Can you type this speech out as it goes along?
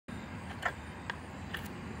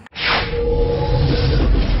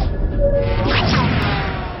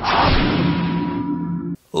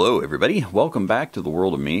Hello everybody, welcome back to the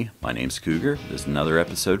World of Me. My name's Cougar. This is another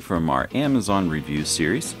episode from our Amazon review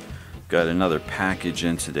series. Got another package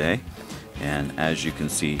in today, and as you can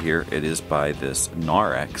see here, it is by this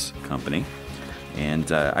Narex company.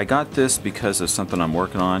 And I got this because of something I'm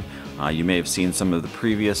working on. You may have seen some of the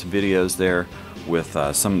previous videos there with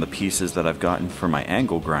some of the pieces that I've gotten for my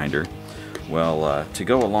angle grinder. Well, to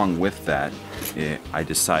go along with that, I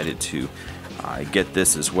decided to get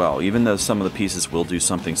this as well. Even though some of the pieces will do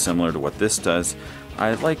something similar to what this does,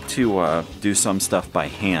 I'd like to do some stuff by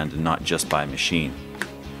hand and not just by machine.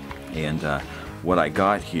 And what I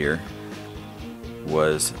got here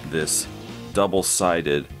was this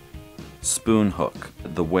double-sided spoon hook.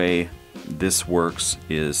 The way this works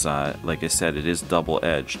is, like I said, it is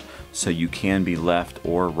double-edged, so you can be left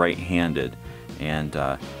or right-handed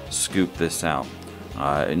and scoop this out.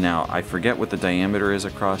 Now, I forget what the diameter is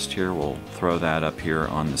across here. We'll throw that up here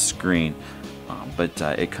on the screen. But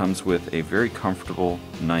it comes with a very comfortable,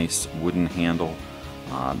 nice wooden handle.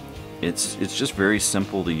 It's just very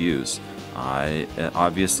simple to use.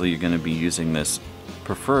 Obviously, you're going to be using this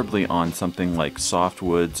preferably on something like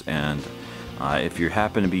softwoods, and if you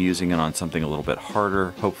happen to be using it on something a little bit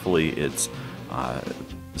harder, hopefully it's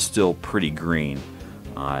still pretty green.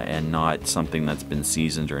 And not something that's been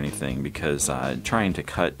seasoned or anything, because trying to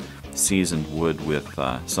cut seasoned wood with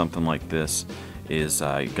something like this is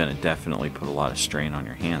going to definitely put a lot of strain on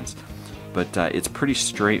your hands. But it's pretty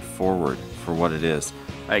straightforward for what it is.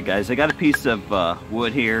 Alright guys, I got a piece of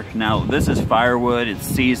wood here. Now this is firewood, it's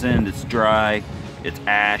seasoned, it's dry, it's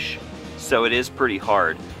ash, so it is pretty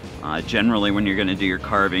hard. Generally when you're going to do your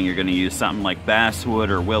carving, you're going to use something like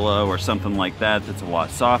basswood or willow or something like that that's a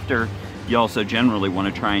lot softer. You also generally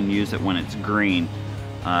want to try and use it when it's green.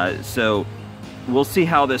 So we'll see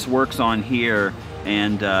how this works on here,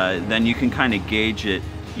 and then you can kind of gauge it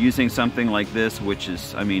using something like this, which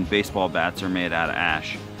is, I mean, baseball bats are made out of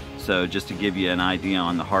ash. So just to give you an idea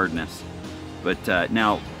on the hardness. But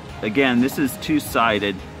now, again, this is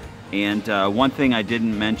two-sided, and one thing I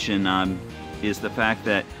didn't mention is the fact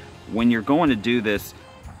that when you're going to do this,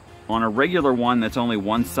 on a regular one that's only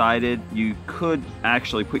one-sided, you could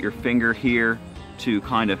actually put your finger here to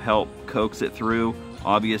kind of help coax it through.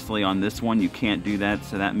 Obviously on this one you can't do that,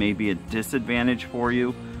 so that may be a disadvantage for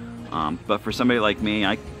you. But for somebody like me,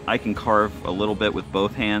 I can carve a little bit with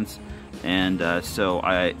both hands, and so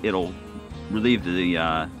it'll relieve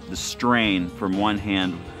the strain from one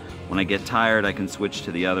hand. When I get tired, I can switch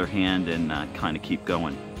to the other hand and kind of keep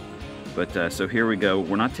going. But so here we go.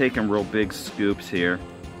 We're not taking real big scoops here.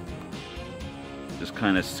 Just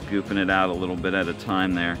kind of scooping it out a little bit at a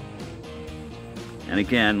time there. And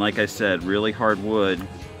again, like I said, really hard wood.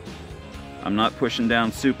 I'm not pushing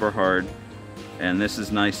down super hard. And this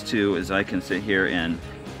is nice too, is I can sit here and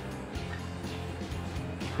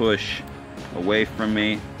push away from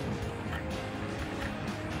me.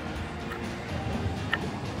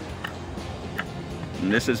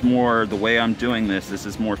 And this is more, the way I'm doing this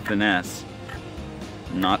is more finesse.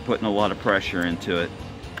 I'm not putting a lot of pressure into it.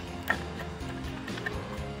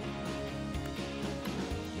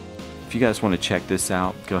 If you guys want to check this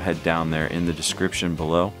out, go ahead down there in the description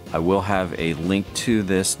below. I will have a link to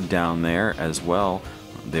this down there as well.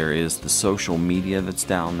 There is the social media that's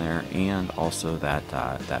down there, and also that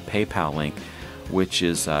PayPal link, which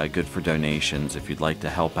is good for donations if you'd like to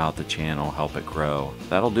help out the channel, help it grow.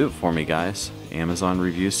 That'll do it for me, guys. Amazon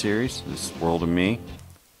review series. This is World of Me.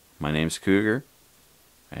 My name's Cougar,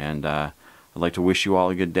 and I'd like to wish you all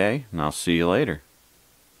a good day, and I'll see you later.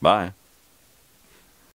 Bye.